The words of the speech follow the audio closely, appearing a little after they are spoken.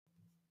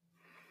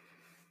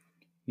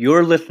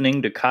You're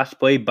listening to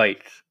Cosplay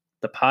Bites,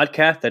 the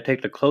podcast that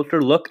takes a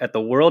closer look at the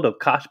world of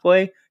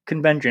cosplay,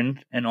 conventions,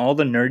 and all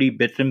the nerdy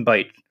bits and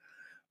bytes.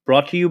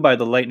 Brought to you by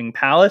the Lightning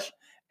Palace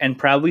and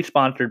proudly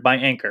sponsored by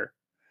Anchor.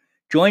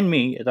 Join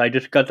me as I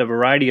discuss a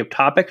variety of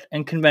topics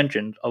and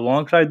conventions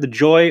alongside the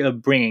joy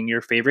of bringing your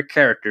favorite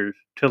characters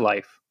to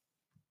life.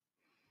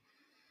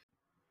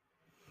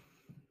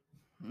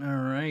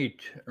 Alright,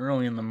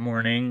 early in the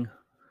morning,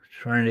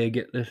 trying to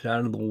get this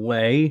out of the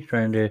way,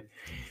 trying to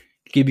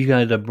give you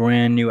guys a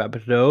brand new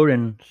episode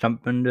and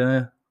something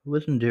to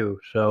listen to.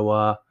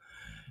 So,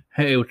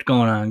 hey, what's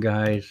going on,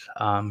 guys?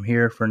 I'm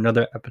here for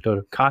another episode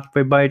of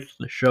Cosplay Bites,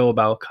 the show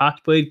about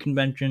cosplay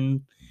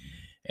conventions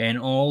and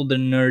all the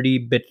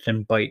nerdy bits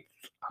and bytes.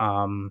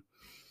 I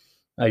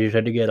just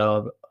had to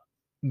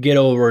get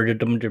over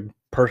just a bunch of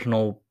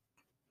personal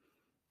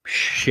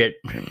shit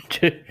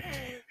to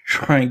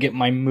try and get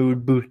my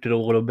mood boosted a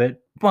little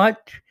bit.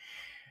 But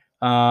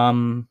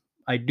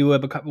I do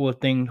have a couple of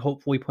things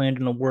hopefully planned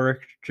in the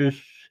works.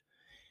 Just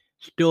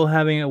still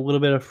having a little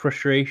bit of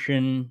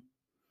frustration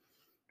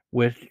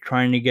with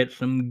trying to get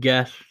some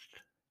guests.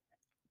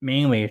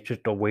 Mainly, it's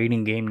just a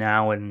waiting game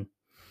now and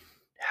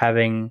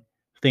having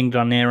things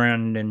on their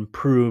end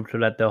improved so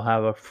that they'll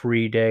have a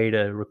free day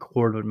to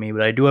record with me.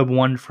 But I do have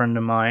one friend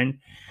of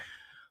mine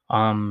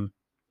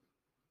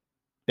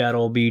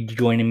that'll be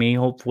joining me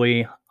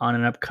hopefully on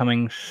an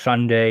upcoming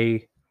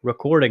Sunday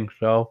recording.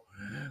 So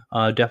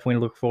definitely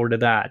look forward to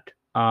that.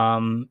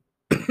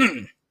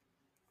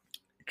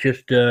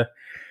 Just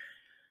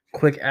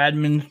quick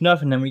admin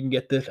stuff, and then we can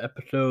get this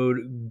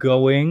episode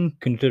going,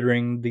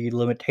 considering the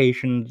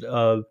limitations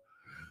of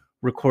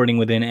recording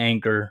within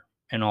Anchor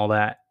and all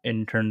that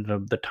in terms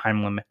of the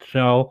time limit.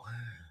 So,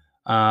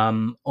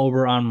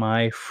 over on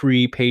my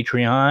free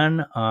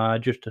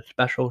Patreon, just a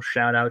special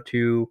shout out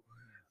to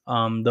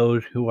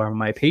those who are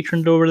my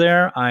patrons over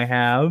there. I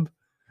have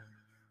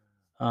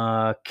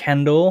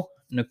Kendall,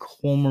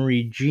 Nicole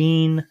Marie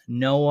Jean,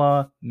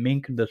 Noah,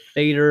 Mink the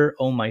Satyr,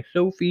 Oh My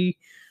Sophie,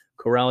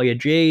 Coralia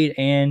Jade,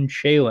 and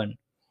Shaylin.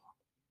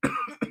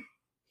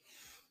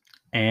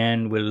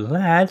 And with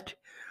that,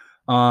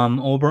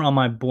 over on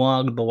my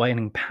blog, The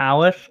Lightning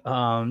Palace,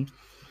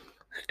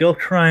 still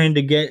trying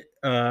to get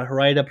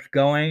write-ups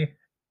going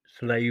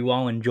so that you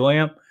all enjoy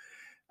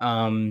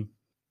them.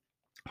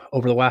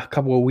 Over the last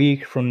couple of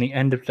weeks, from the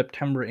end of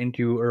September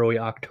into early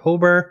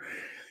October,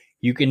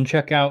 you can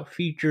check out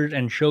features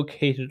and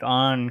showcases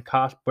on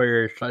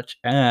cosplayers such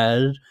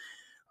as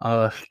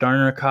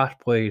Starner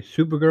Cosplays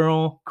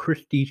Supergirl,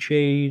 Christy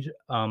Chase,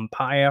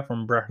 Paya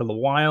from Breath of the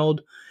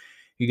Wild.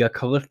 You got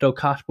Callisto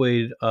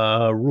Cosplays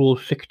Rule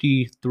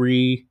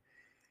 63.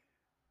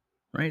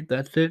 Right,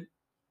 that's it.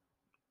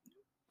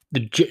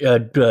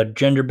 The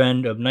gender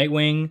bend of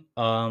Nightwing,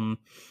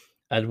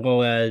 as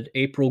well as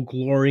April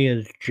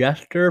Gloria's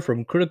Jester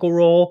from Critical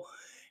Role.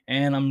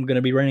 And I'm going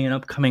to be writing an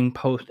upcoming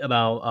post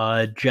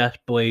about Jess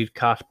Blaze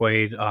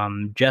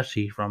cosplays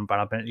Jessie from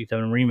Final Fantasy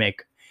VII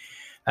Remake.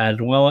 As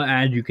well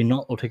as you can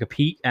also take a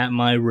peek at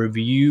my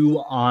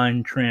review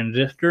on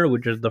Transistor,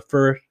 which is the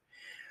first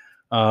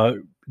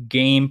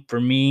game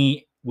for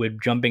me with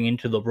jumping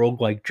into the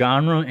roguelike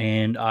genre,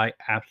 and I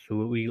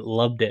absolutely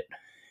loved it.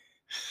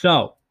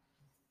 So,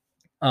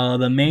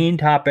 the main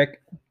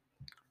topic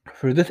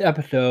for this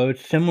episode,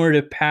 similar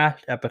to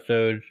past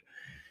episodes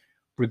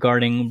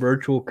regarding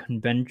virtual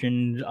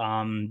conventions,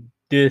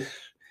 this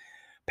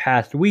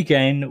past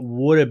weekend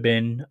would have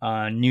been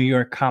New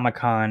York Comic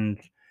Con's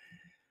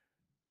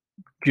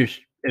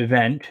just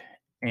event,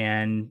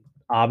 and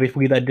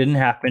obviously that didn't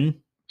happen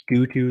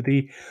due to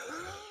the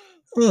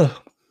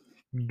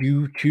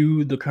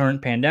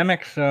current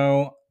pandemic.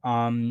 So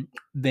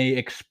they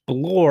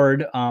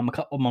explored a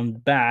couple months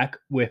back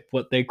with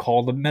what they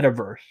call the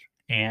metaverse,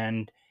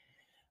 and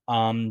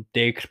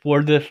they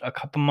explored this a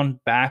couple months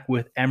back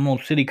with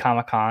Emerald City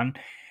Comic Con.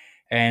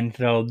 And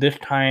so this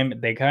time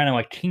they kind of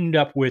like teamed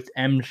up with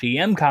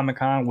MCM Comic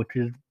Con, which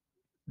is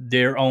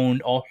they're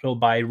owned also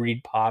by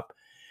ReedPop,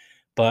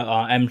 but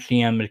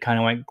MCM is kind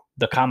of like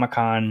the Comic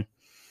Con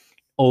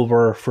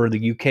over for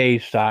the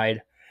UK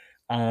side.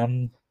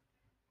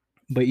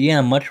 But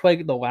yeah, much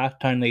like the last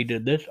time they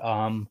did this,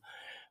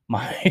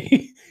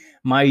 my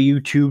my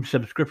YouTube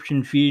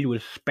subscription feed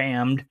was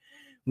spammed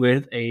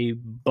with a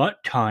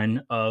butt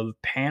ton of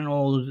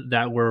panels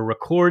that were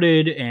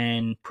recorded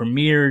and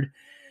premiered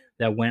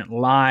that went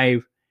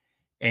live,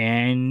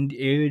 and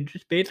it was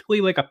just basically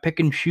like a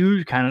pick and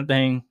choose kind of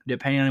thing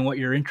depending on what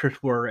your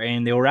interests were.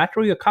 And there were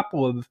actually a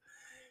couple of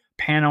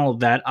panels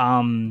that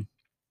I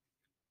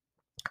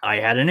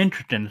had an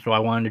interest in, so I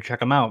wanted to check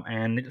them out,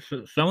 and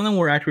some of them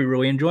were actually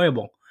really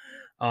enjoyable.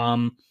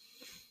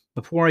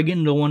 Before I get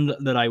into the ones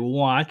that I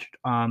watched,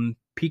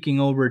 peeking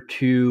over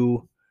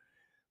to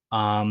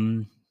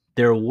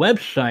their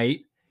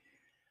website,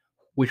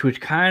 which was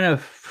kind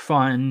of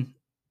fun,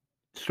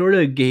 sort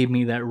of gave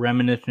me that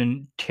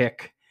reminiscent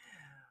tick.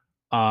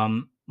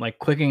 Like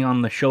clicking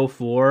on the show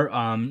floor,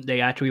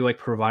 they actually like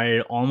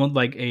provided almost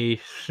like a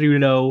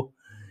pseudo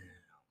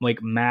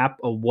like map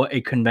of what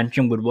a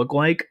convention would look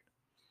like.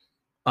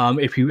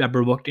 If you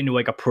ever looked into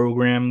like a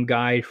program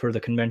guide for the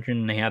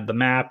convention, they had the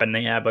map and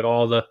they had like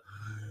all the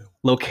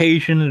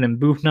locations and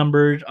booth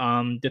numbers.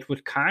 This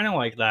was kind of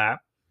like that.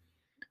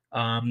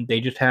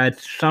 They just had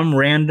some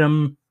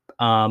random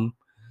hold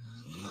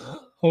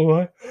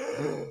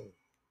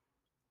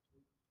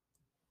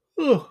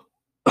on.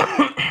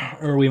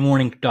 Early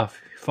morning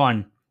stuff.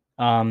 Fun.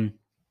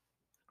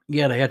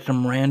 Yeah, they had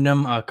some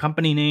random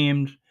company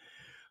names,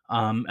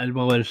 as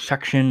well as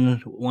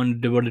sections, one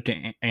devoted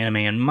to anime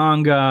and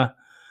manga,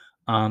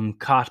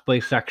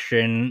 cosplay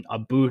section, a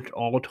booth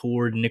all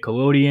toward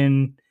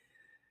Nickelodeon.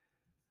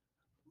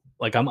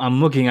 Like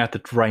I'm looking at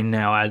this right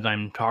now as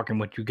I'm talking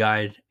with you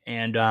guys,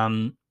 and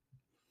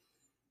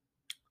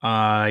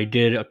I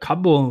did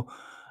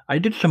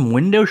some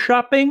window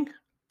shopping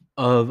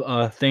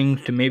of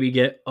things to maybe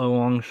get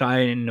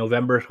alongside in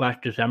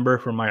November/December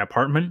for my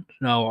apartment.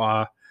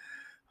 So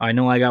I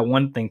know I got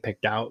one thing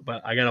picked out,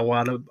 but I got a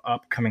lot of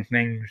upcoming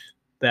things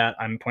that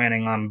I'm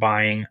planning on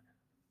buying.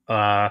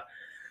 Uh,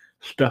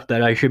 Stuff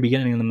that I should be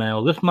getting in the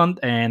mail this month,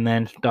 and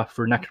then stuff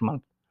for next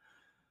month.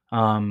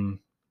 Um,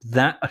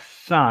 that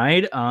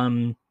aside,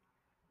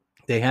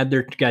 they had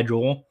their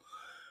schedule,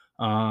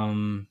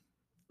 um,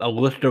 a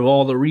list of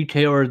all the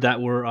retailers that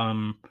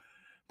were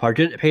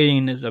participating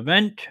in this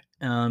event.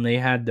 They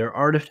had their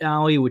artist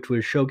alley, which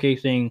was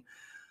showcasing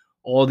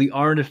all the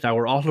artists that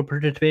were also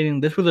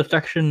participating. This was a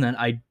section that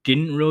I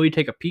didn't really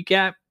take a peek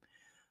at.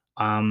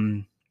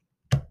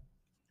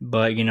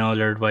 But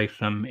there's like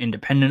some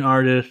independent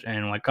artists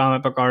and like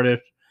comic book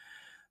artists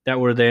that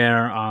were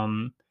there.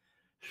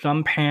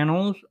 Some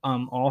panels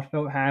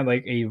also had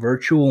like a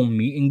virtual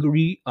meet and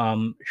greet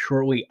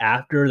shortly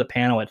after the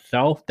panel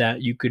itself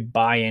that you could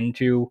buy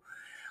into,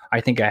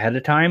 I think, ahead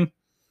of time.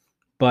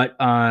 But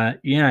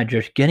yeah,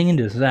 just getting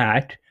into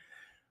that.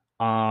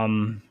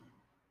 Um,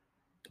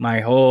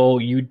 my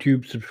whole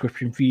YouTube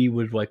subscription fee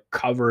was like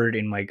covered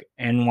in like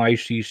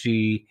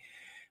NYCC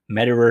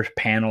metaverse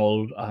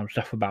panels,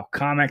 stuff about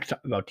comics,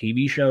 stuff about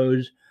TV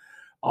shows,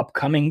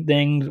 upcoming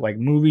things like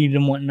movies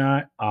and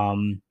whatnot.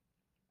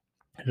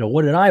 So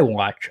what did I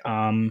watch?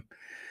 Some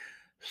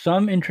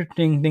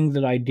interesting things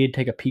that I did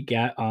take a peek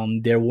at.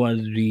 There was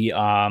the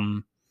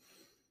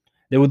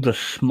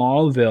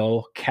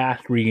Smallville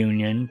cast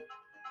reunion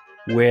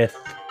with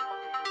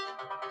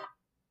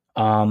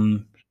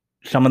some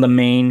of the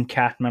main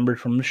cast members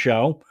from the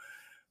show.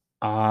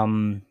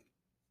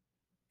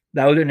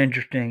 That was an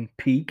interesting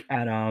peek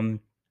at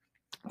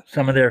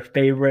some of their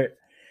favorite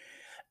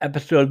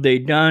episodes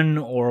they'd done,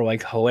 or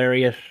like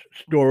hilarious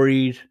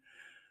stories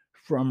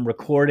from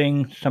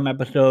recording some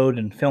episodes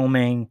and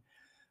filming.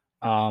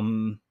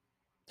 So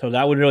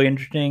that was really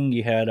interesting.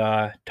 You had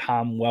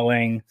Tom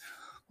Welling,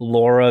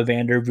 Laura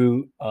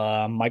Vandervoot,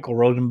 Michael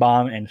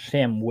Rosenbaum, and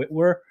Sam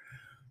Witwer,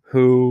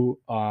 who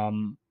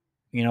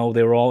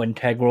they were all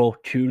integral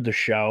to the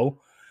show.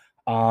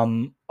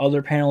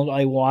 Other panels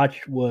I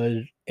watched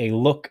was a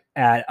look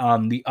at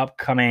the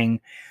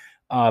upcoming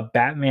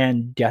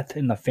Batman Death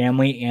in the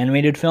Family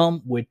animated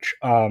film, which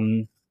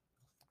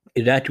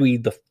is actually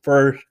the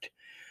first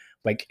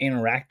like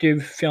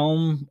interactive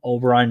film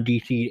over on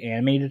DC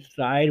animated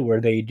side,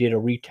 where they did a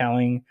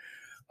retelling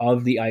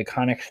of the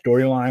iconic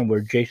storyline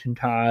where Jason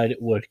Todd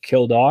was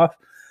killed off.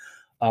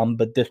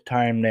 But this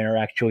time they're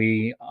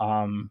actually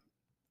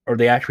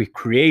they actually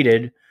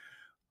created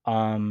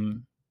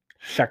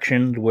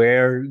sections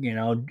where,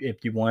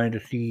 if you wanted to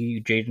see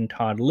Jason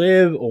Todd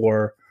live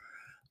or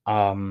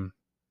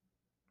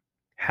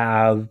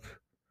have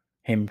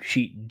him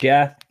cheat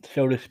death,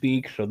 so to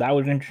speak. So that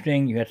was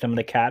interesting. You had some of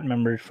the cast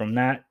members from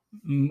that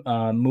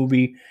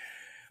movie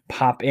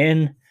pop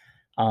in.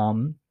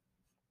 One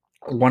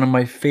of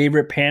my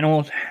favorite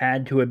panels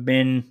had to have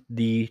been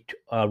the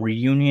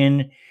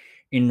reunion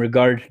in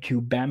regards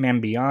to Batman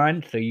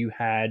Beyond. So you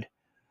had,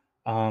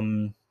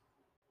 hang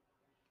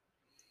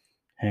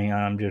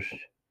on,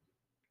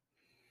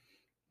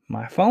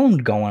 my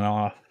phone's going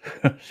off.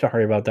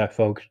 Sorry about that,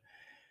 folks.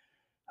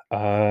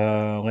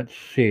 Let's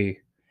see.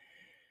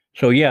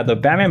 So yeah, the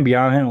Batman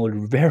Beyond panel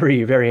was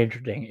very, very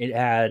interesting. It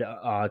had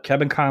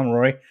Kevin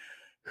Conroy,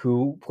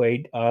 who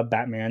played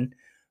Batman,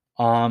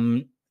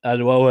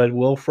 as well as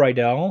Will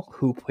Friedle,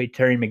 who played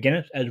Terry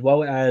McGinnis, as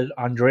well as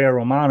Andrea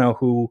Romano,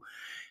 who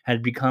has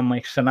become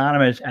like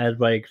synonymous as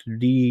like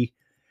the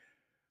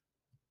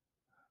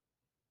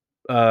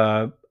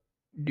I'll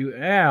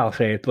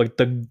say it's like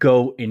the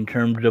GOAT in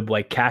terms of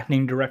like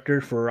casting director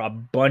for a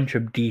bunch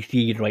of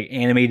DC's like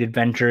animated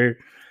adventure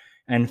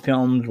and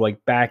films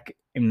like back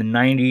in the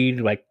 90s,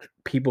 like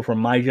people from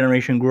my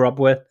generation grew up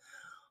with.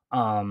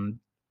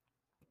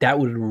 That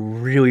was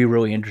really,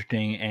 really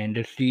interesting, and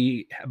to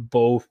see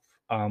both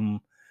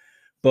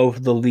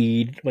the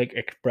leads like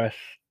express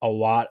a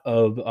lot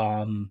of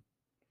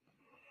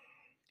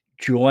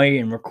joy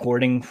in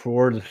recording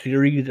for the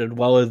series, as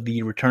well as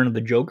the Return of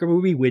the Joker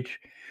movie, which,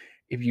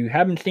 if you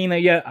haven't seen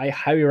that yet, I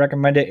highly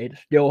recommend it. It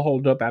still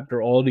holds up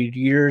after all these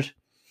years.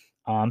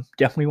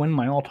 Definitely one of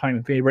my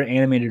all-time favorite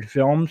animated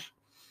films.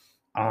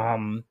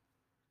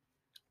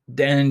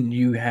 Then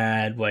you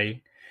had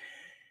like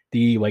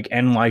the like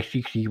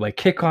NYCC like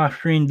kickoff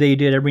streams they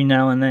did every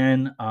now and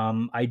then.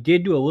 I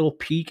did do a little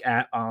peek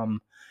at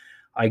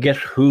I guess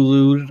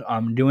Hulu's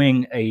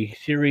doing a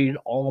series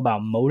all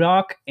about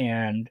MODOK,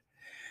 and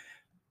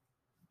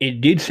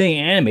it did say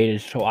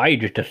animated, so I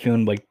just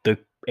assumed like the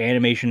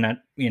animation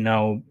that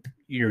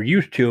you're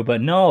used to,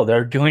 but no,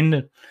 they're doing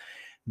the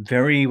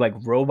very like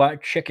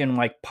robot chicken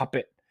like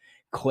puppet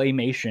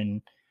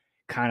claymation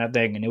kind of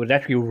thing, and it was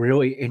actually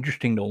really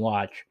interesting to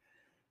watch.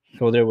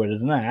 So there was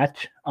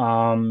that.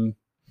 I'm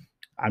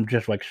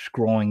just like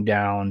scrolling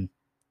down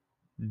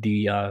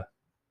the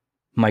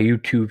my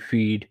YouTube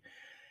feed.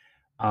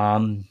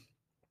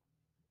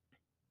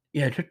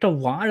 Yeah, just a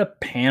lot of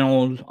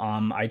panels.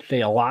 I'd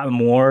say a lot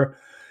more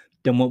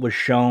than what was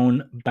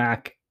shown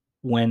back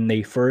when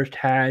they first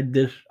had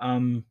this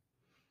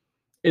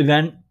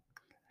event.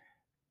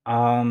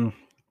 Um,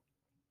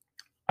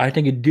 I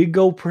think it did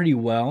go pretty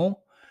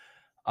well.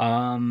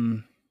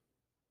 Um,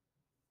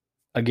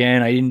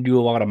 Again, I didn't do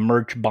a lot of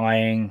merch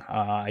buying.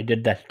 I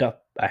did that stuff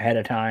ahead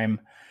of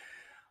time.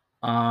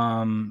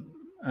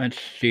 Let's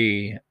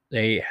see.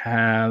 They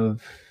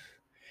have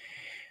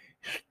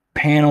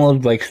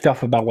panels like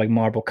stuff about like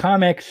Marvel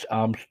Comics,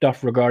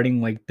 stuff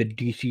regarding like the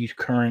DC's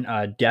current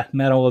death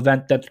metal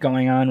event that's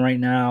going on right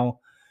now.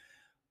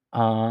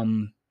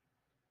 Um,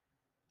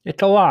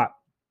 it's a lot.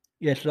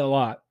 It's a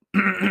lot.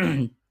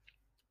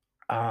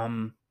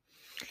 um,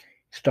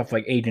 Stuff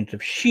like Agents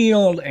of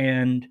Shield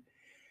and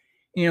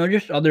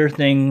just other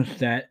things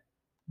that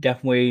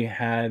definitely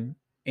had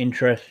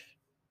interest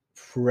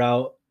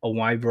throughout a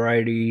wide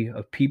variety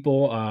of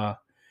people.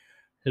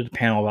 There's a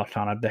panel about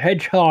Sonic the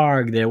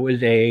Hedgehog. There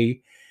was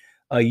a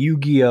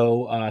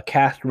Yu-Gi-Oh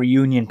cast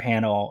reunion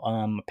panel,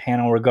 a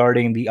panel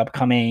regarding the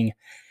upcoming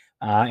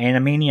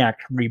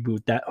Animaniacs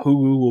reboot that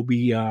Hulu will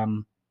be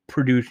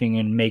producing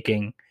and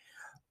making.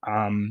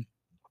 Um,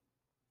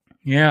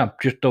 yeah,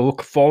 just to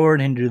look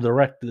forward into the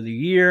rest of the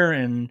year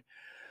and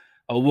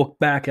a look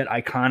back at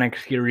iconic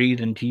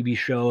series and TV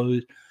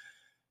shows,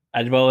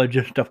 as well as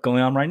just stuff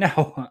going on right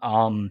now.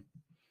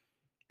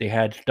 They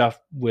had stuff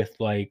with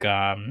like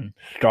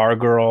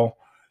Stargirl,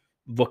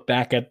 look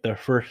back at the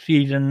first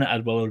season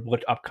as well as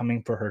what's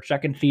upcoming for her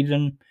second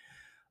season.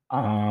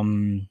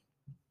 Um,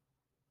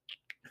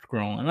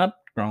 scrolling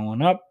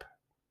up.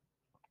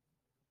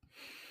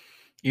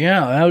 Yeah,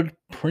 that was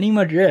pretty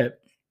much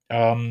it.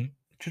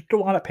 Just a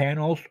lot of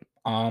panels.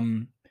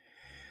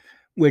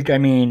 Which I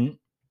mean,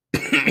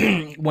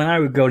 when I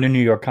would go to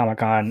New York Comic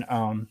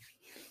Con,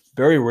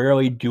 very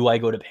rarely do I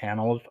go to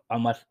panels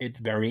unless it's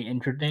very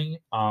interesting.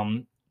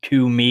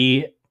 To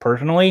me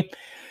personally,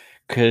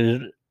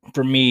 because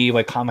for me,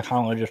 like Comic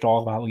Con is just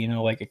all about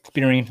like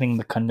experiencing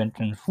the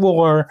convention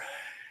floor,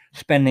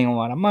 spending a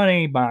lot of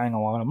money, buying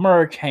a lot of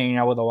merch, hanging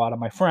out with a lot of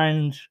my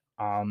friends,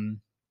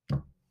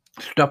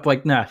 stuff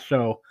like that.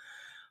 So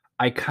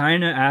I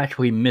kind of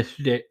actually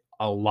missed it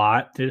a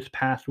lot this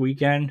past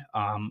weekend,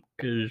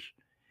 because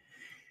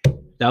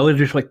that was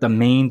just like the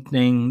main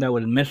thing that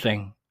was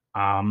missing,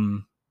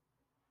 from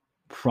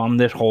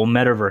this whole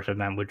metaverse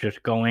event, was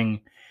just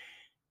going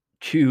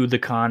to the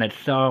con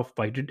itself,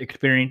 like just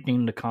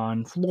experiencing the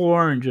con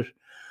floor and just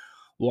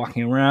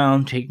walking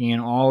around, taking in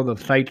all the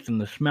sights and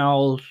the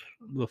smells,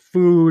 the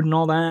food and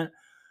all that.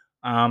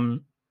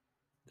 Um,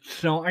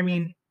 so I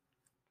mean,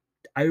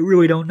 I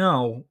really don't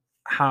know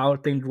how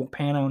things will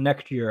pan out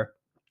next year,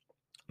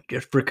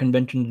 just for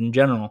conventions in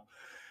general.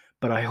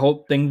 But I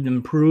hope things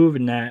improve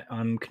and that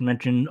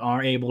conventions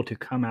are able to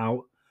come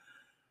out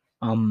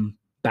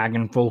back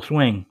in full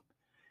swing.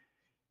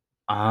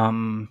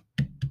 Um,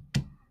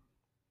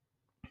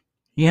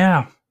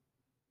 yeah.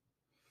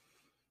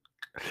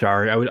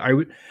 Sorry,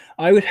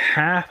 I was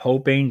half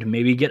hoping to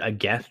maybe get a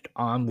guest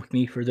on with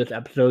me for this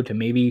episode to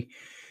maybe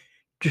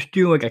just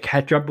do like a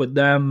catch up with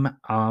them,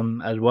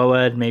 as well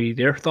as maybe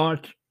their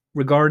thoughts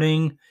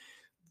regarding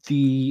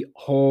the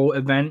whole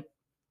event.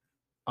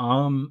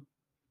 Um,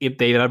 if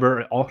they've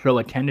ever also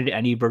attended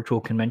any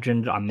virtual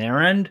conventions on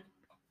their end.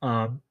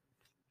 Um,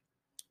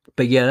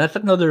 but yeah, that's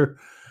another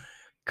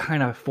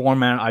kind of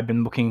format I've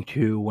been looking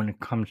to when it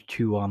comes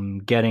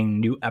to getting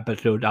new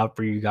episodes out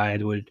for you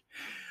guys, would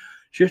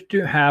just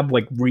to have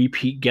like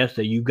repeat guests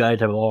that you guys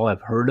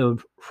have heard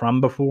of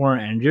from before,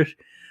 and just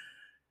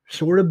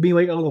sort of be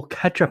like a little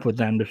catch up with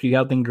them to see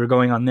how things are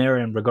going on there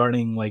and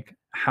regarding like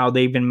how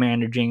they've been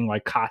managing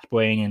like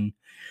cosplaying and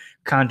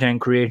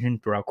content creation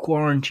throughout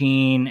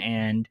quarantine.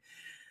 And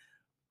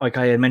like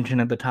I had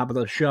mentioned at the top of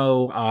the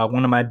show,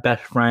 one of my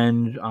best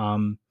friends,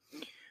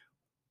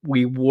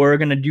 we were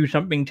gonna do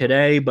something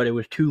today, but it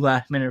was too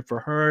last minute for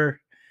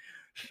her.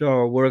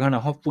 So we're gonna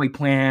hopefully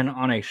plan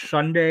on a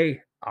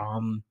Sunday,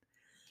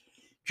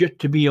 just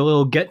to be a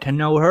little get to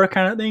know her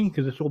kind of thing,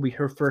 because this will be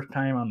her first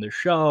time on the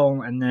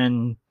show. And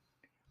then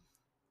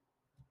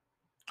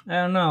I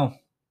don't know,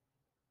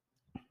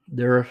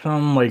 there are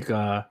some like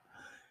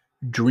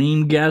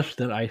dream guests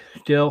that I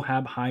still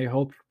have high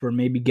hopes for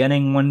maybe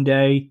getting one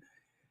day.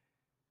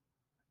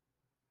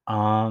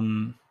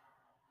 Um,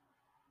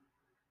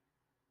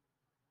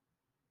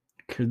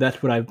 because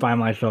that's what I find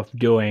myself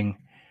doing.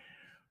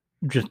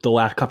 just the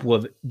last couple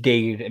of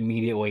days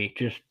immediately,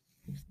 just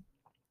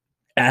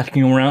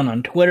asking around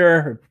on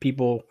Twitter if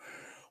people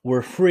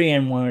were free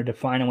and wanted to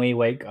finally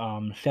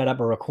set up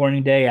a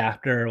recording day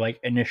after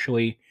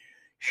initially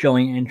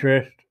showing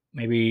interest,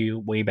 maybe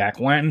way back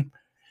when.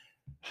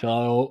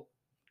 So,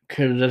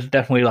 because that's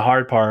definitely the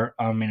hard part.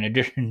 In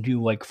addition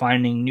to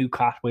finding new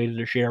cosplays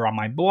to share on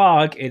my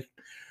blog, it's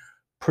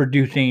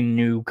producing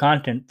new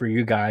content for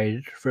you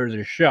guys for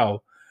the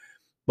show.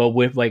 But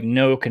with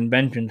no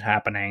conventions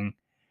happening,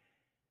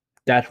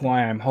 that's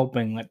why I'm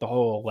hoping that the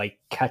whole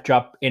catch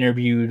up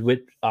interviews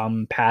with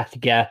past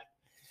guests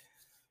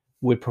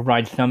would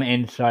provide some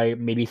insight,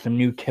 maybe some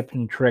new tips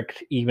and tricks,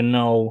 even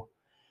though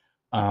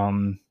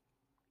a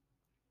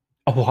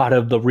lot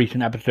of the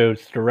recent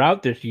episodes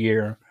throughout this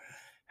year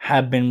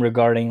have been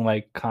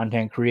regarding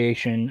content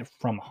creation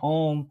from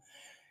home,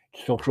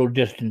 social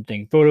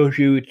distancing photo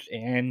shoots,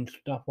 and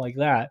stuff like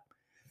that.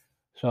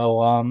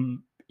 So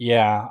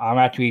yeah, I'm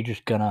actually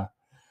just gonna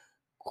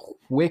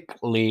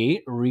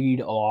quickly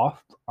read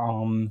off.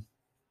 So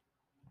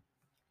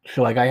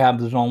I have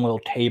this own little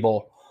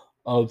table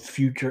of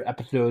future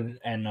episodes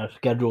and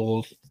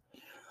schedules.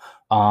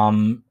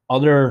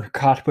 Other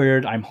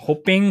cosplayers I'm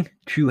hoping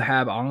to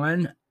have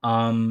on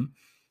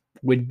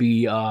would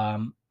be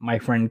my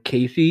friend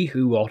Casey,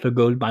 who also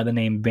goes by the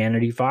name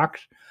Vanity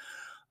Fox.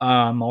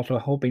 I'm also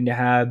hoping to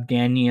have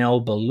Danielle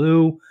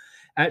Ballou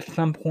at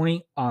some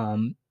point.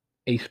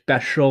 A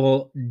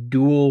special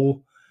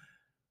dual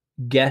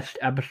guest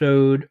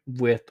episode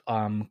with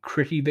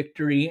Chrissy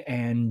Victory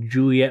and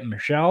Juliet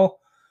Michelle.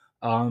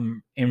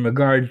 In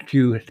regards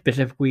to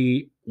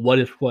specifically what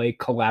it's like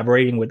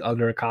collaborating with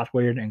other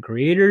cosplayers and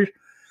creators.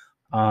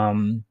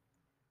 I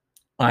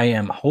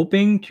am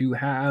hoping to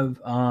have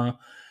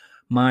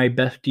my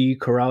bestie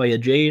Coralia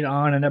Jade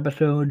on an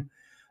episode,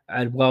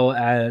 as well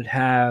as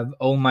have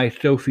Oh My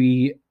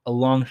Sophie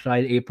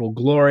alongside April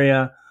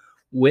Gloria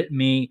with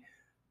me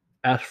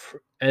as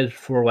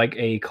for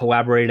a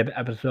collaborative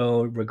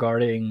episode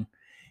regarding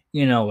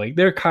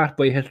their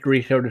cosplay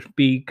history, so to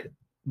speak,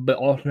 but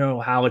also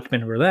how it's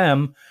been for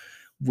them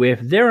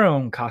with their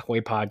own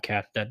cosplay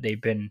podcast that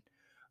they've been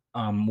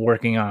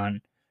working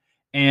on.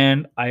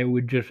 And I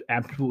would just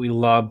absolutely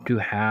love to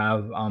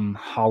have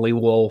Holly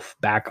Wolf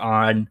back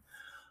on.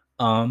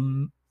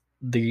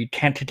 The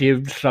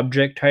tentative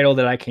subject title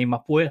that I came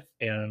up with,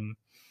 and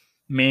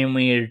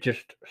mainly is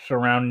just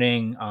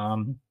surrounding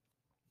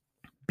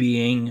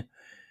being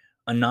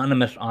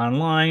anonymous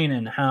online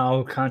and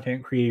how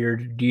content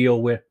creators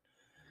deal with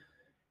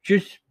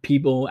just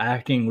people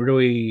acting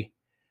really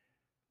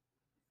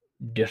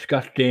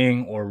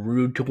disgusting or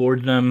rude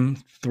towards them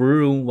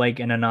through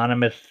an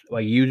anonymous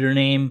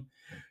username,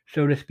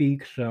 so to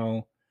speak.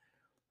 So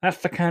that's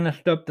the kind of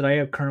stuff that I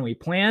have currently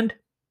planned.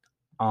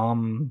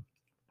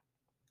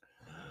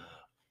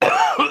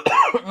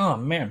 Oh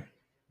man.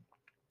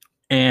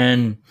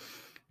 And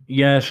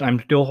yes, I'm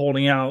still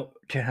holding out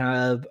to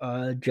have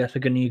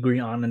Jessica Negri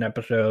on an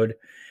episode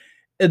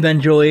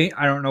eventually.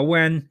 I don't know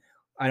when,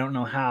 I don't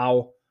know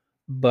how,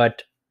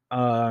 but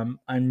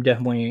I'm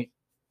definitely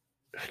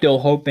still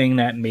hoping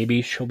that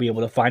maybe she'll be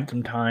able to find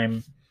some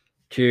time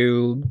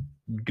to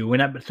do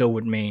an episode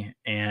with me.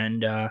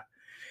 And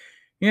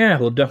yeah,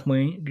 we'll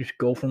definitely just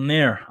go from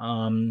there.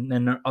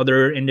 And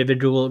other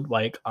individuals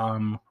like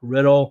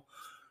Riddle,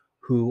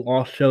 who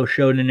also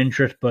showed an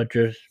interest, but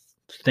just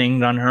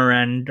things on her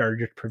end are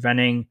just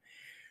preventing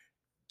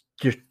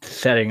just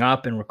setting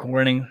up and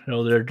recording.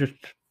 So there are just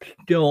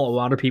still a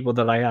lot of people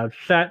that I have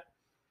set.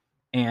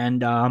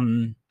 And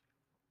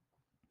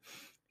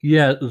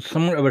yeah, it's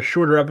somewhat of a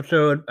shorter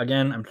episode.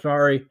 Again, I'm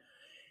sorry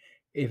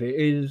if it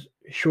is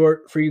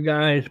short for you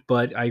guys,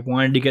 but I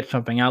wanted to get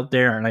something out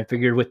there, and I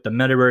figured with the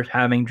metaverse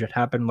having just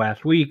happened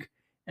last week,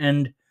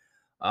 and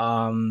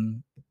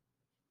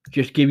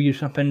just give you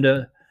something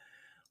to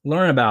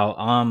learn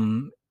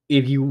about.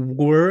 If you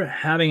were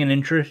having an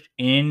interest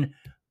in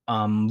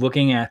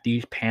looking at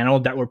these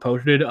panels that were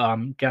posted,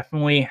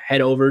 definitely head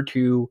over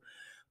to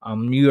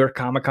New York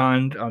Comic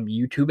Con's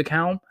YouTube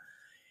account,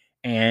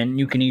 and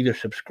you can either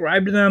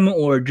subscribe to them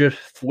or just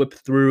flip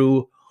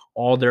through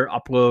all their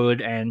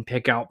upload and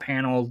pick out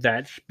panels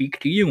that speak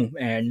to you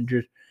and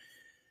just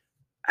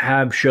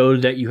have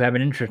shows that you have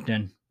an interest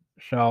in.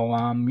 So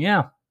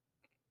yeah,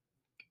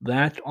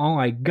 that's all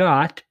I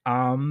got.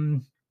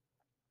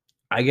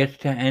 I guess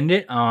to end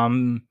it,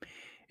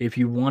 if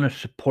you want to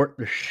support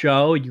the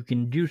show, you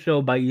can do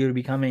so by either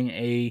becoming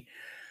a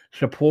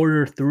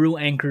supporter through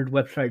Anchor's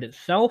website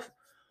itself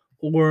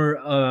or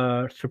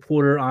a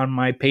supporter on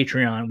my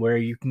Patreon, where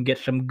you can get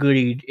some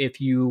goodies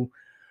if you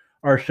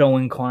are so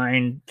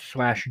inclined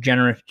 /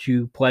 generous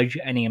to pledge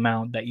any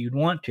amount that you'd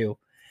want to.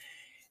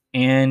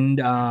 And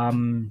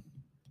am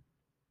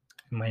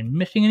I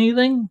missing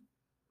anything?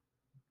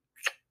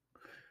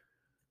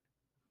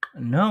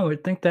 No, I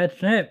think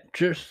that's it.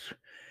 Just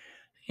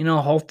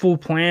hopeful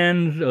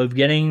plans of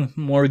getting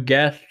more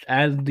guests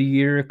as the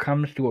year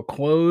comes to a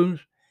close,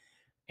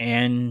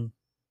 and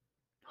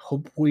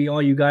hopefully all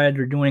you guys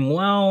are doing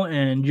well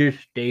and just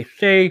stay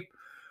safe,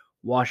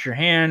 wash your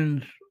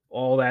hands,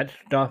 all that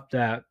stuff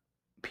that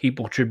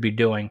people should be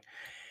doing.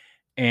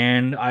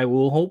 And I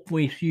will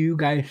hopefully see you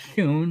guys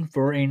soon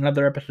for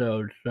another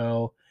episode.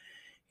 So,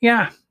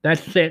 yeah,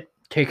 that's it.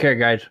 Take care,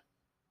 guys.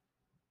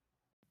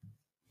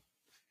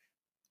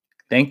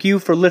 Thank you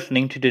for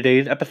listening to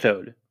today's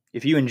episode.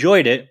 If you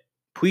enjoyed it,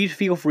 please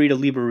feel free to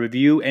leave a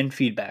review and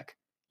feedback.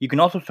 You can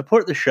also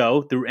support the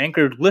show through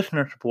Anchor's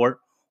listener support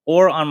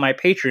or on my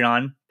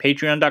Patreon,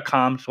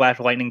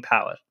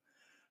 patreon.com/lightningpalace.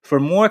 For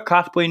more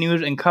cosplay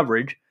news and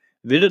coverage,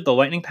 visit the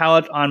Lightning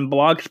Palace on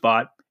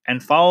Blogspot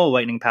and follow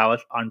Lightning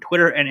Palace on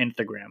Twitter and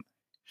Instagram.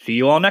 See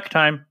you all next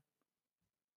time.